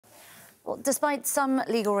Well, despite some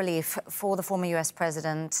legal relief for the former US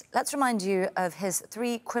president, let's remind you of his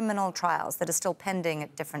 3 criminal trials that are still pending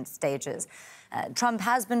at different stages. Trump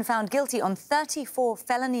has been found guilty on 34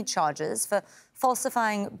 felony charges for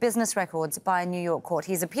falsifying business records by a New York court.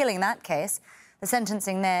 He's appealing that case. The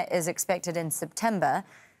sentencing there is expected in September.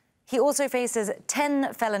 He also faces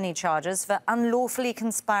 10 felony charges for unlawfully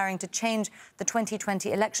conspiring to change the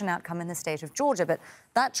 2020 election outcome in the state of Georgia. But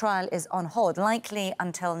that trial is on hold, likely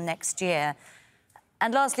until next year.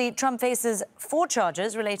 And lastly, Trump faces 4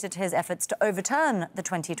 charges related to his efforts to overturn the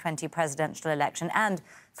 2020 presidential election and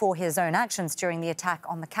for his own actions during the attack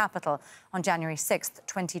on the Capitol on January 6th,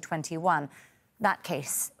 2021. That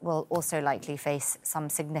case will also likely face some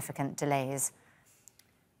significant delays.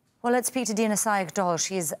 Well, let's speak to Dina Sayegh-Doll.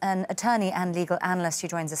 She's an attorney and legal analyst who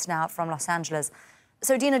joins us now from Los Angeles.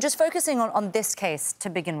 So, Dina, just focusing on this case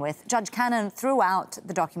to begin with, Judge Cannon threw out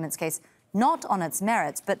the documents case not on its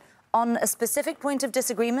merits, but on a specific point of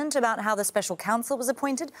disagreement about how the special counsel was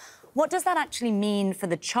appointed. What does that actually mean for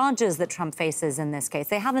the charges that Trump faces in this case?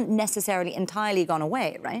 They haven't necessarily entirely gone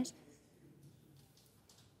away, right?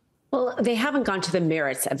 Well, they haven't gone to the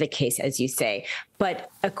merits of the case, as you say, but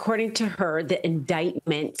according to her, the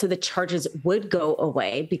indictment, so the charges would go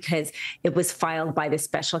away because it was filed by the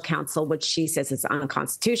special counsel, which she says is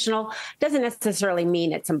unconstitutional. Doesn't necessarily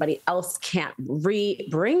mean that somebody else can't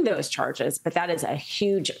bring those charges, but that is a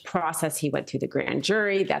huge process. He went through the grand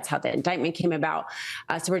jury. That's how the indictment came about.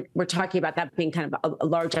 So we're talking about that being kind of a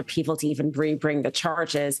large upheaval to even bring the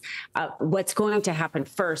charges. What's going to happen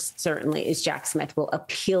first, certainly, is Jack Smith will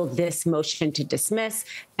appeal this motion to dismiss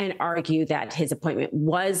and argue that his appointment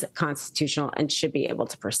was constitutional and should be able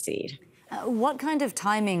to proceed. What kind of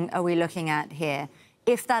timing are we looking at here?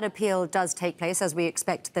 If that appeal does take place, as we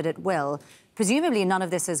expect that it will, presumably none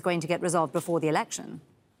of this is going to get resolved before the election.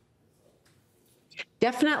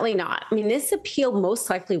 Definitely not. I mean, this appeal most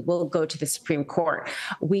likely will go to the Supreme Court.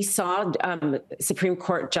 We saw Supreme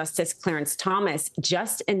Court Justice Clarence Thomas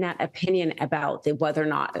just in that opinion about whether or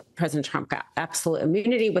not President Trump got absolute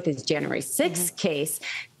immunity with his January 6th case,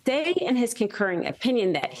 say in his concurring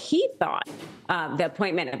opinion that he thought the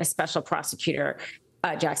appointment of a special prosecutor,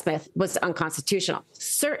 Jack Smith, was unconstitutional.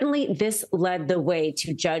 Certainly, this led the way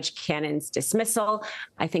to Judge Cannon's dismissal.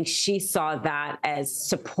 I think she saw that as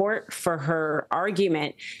support for her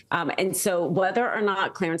argument. And so whether or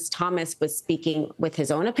not Clarence Thomas was speaking with his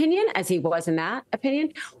own opinion, as he was in that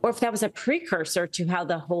opinion, or if that was a precursor to how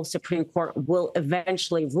the whole Supreme Court will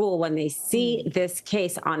eventually rule when they see this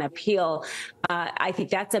case on appeal, I think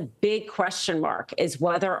that's a big question mark, is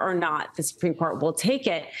whether or not the Supreme Court will take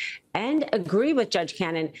it and agree with Judge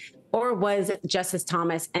Cannon, or was Justice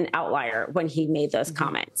Thomas an outlier when he made those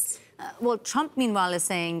comments? Well, Trump, meanwhile, is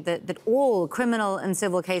saying that all criminal and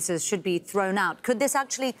civil cases should be thrown out. Could this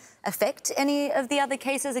actually affect any of the other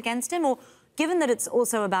cases against him? Or, given that it's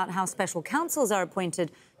also about how special counsels are appointed,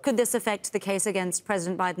 could this affect the case against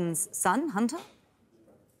President Biden's son, Hunter?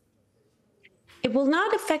 It will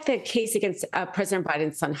not affect the case against President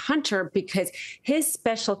Biden's son, Hunter, because his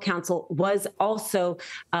special counsel was also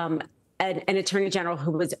an attorney general who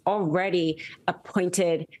was already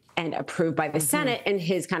appointed and approved by the Senate in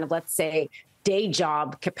his kind of, let's say, day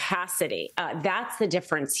job capacity. That's the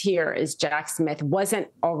difference here, is Jack Smith wasn't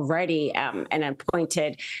already an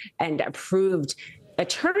appointed and approved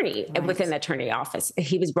attorney within the attorney office.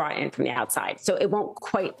 He was brought in from the outside. So it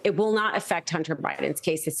will not affect Hunter Biden's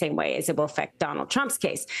case the same way as it will affect Donald Trump's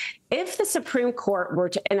case. If the Supreme Court were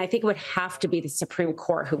to, and I think it would have to be the Supreme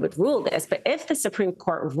Court who would rule this, but if the Supreme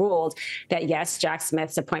Court ruled that, yes, Jack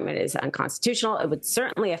Smith's appointment is unconstitutional, it would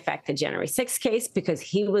certainly affect the January 6th case because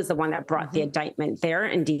he was the one that brought the indictment there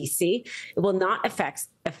in D.C. It will not affect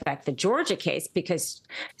the Georgia case because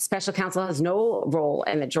special counsel has no role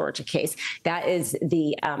in the Georgia case. That is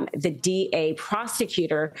the DA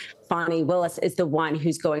prosecutor, Fani Willis, is the one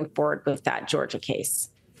who's going forward with that Georgia case.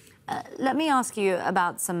 Let me ask you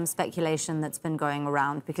about some speculation that's been going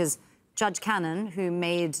around, because Judge Cannon, who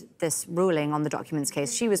made this ruling on the documents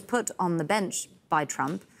case, she was put on the bench by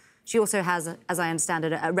Trump. She also has, as I understand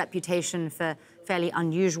it, a reputation for fairly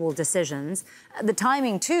unusual decisions. The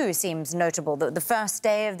timing, too, seems notable. The first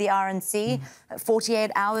day of the RNC,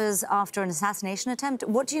 48 hours after an assassination attempt.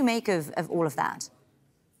 What do you make of all of that?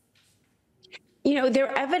 You know,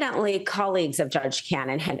 they're evidently colleagues of Judge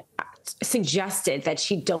Cannon had suggested that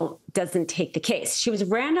she don't doesn't take the case. She was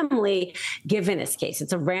randomly given this case.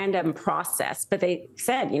 It's a random process, but they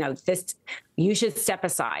said, you should step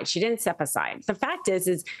aside. She didn't step aside. The fact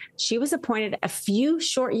is she was appointed a few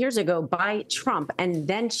short years ago by Trump, and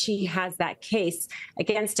then she has that case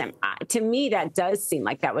against him. To me, that does seem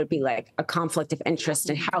like that would be like a conflict of interest,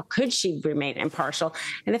 and how could she remain impartial?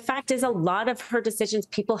 And the fact is, a lot of her decisions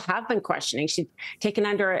people have been questioning. She's taken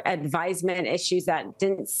under advisement issues that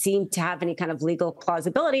didn't seem to have any kind of legal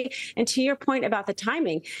plausibility. And to your point about the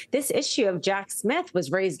timing, this issue of Jack Smith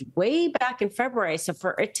was raised way back in February. So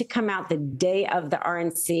for it to come out the day of the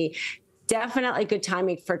RNC, definitely good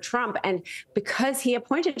timing for Trump. And because he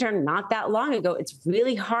appointed her not that long ago, it's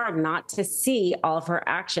really hard not to see all of her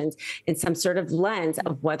actions in some sort of lens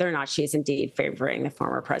of whether or not she's indeed favoring the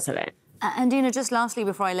former president. And Dina, just lastly,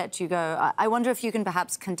 before I let you go, I wonder if you can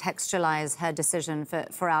perhaps contextualize her decision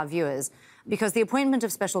for our viewers, because the appointment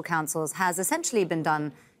of special counsels has essentially been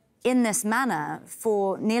done in this manner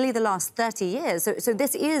for nearly the last 30 years. So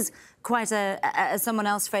this is quite as someone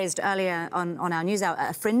else phrased earlier on our news hour,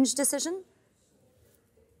 a fringe decision?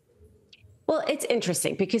 Well, it's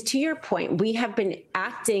interesting because, to your point, we have been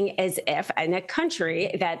acting as if in a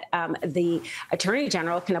country that the attorney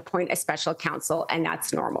general can appoint a special counsel, and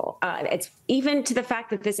that's normal. It's even to the fact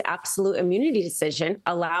that this absolute immunity decision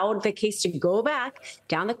allowed the case to go back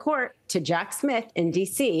down the court to Jack Smith in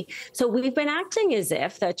D.C. So we've been acting as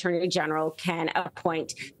if the attorney general can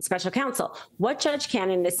appoint special counsel. What Judge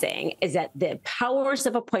Cannon is saying is that the powers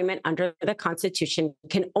of appointment under the Constitution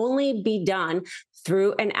can only be done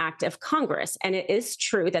through an act of Congress. And it is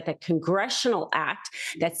true that the congressional act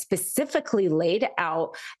that specifically laid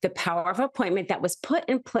out the power of appointment that was put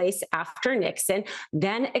in place after Nixon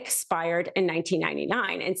then expired in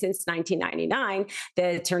 1999. And since 1999,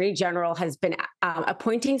 the attorney general has been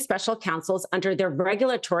appointing special counsels under their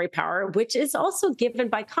regulatory power, which is also given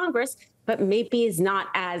by Congress, but maybe is not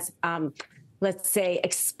as let's say,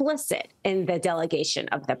 explicit in the delegation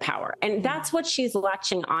of the power. And that's what she's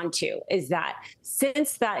latching onto, is that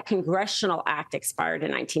since that congressional act expired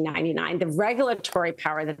in 1999, the regulatory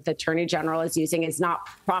power that the attorney general is using is not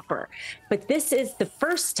proper. But this is the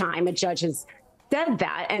first time a judge has said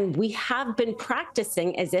that, and we have been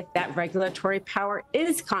practicing as if that regulatory power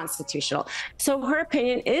is constitutional. So her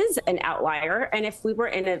opinion is an outlier, and if we were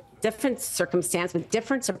in a different circumstance with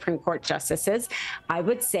different Supreme Court justices, I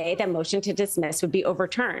would say that motion to dismiss would be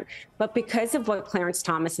overturned. But because of what Clarence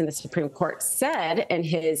Thomas in the Supreme Court said in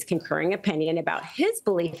his concurring opinion about his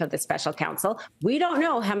belief of the special counsel, we don't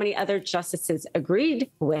know how many other justices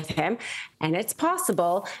agreed with him, and it's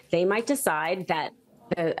possible they might decide that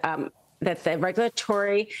the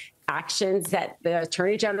regulatory actions that the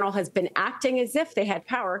attorney general has been acting as if they had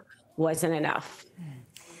power wasn't enough.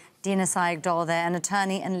 Dina Saig-Doll there, an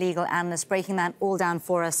attorney and legal analyst, breaking that all down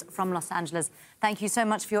for us from Los Angeles. Thank you so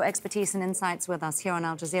much for your expertise and insights with us here on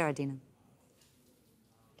Al Jazeera, Dina.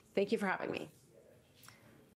 Thank you for having me.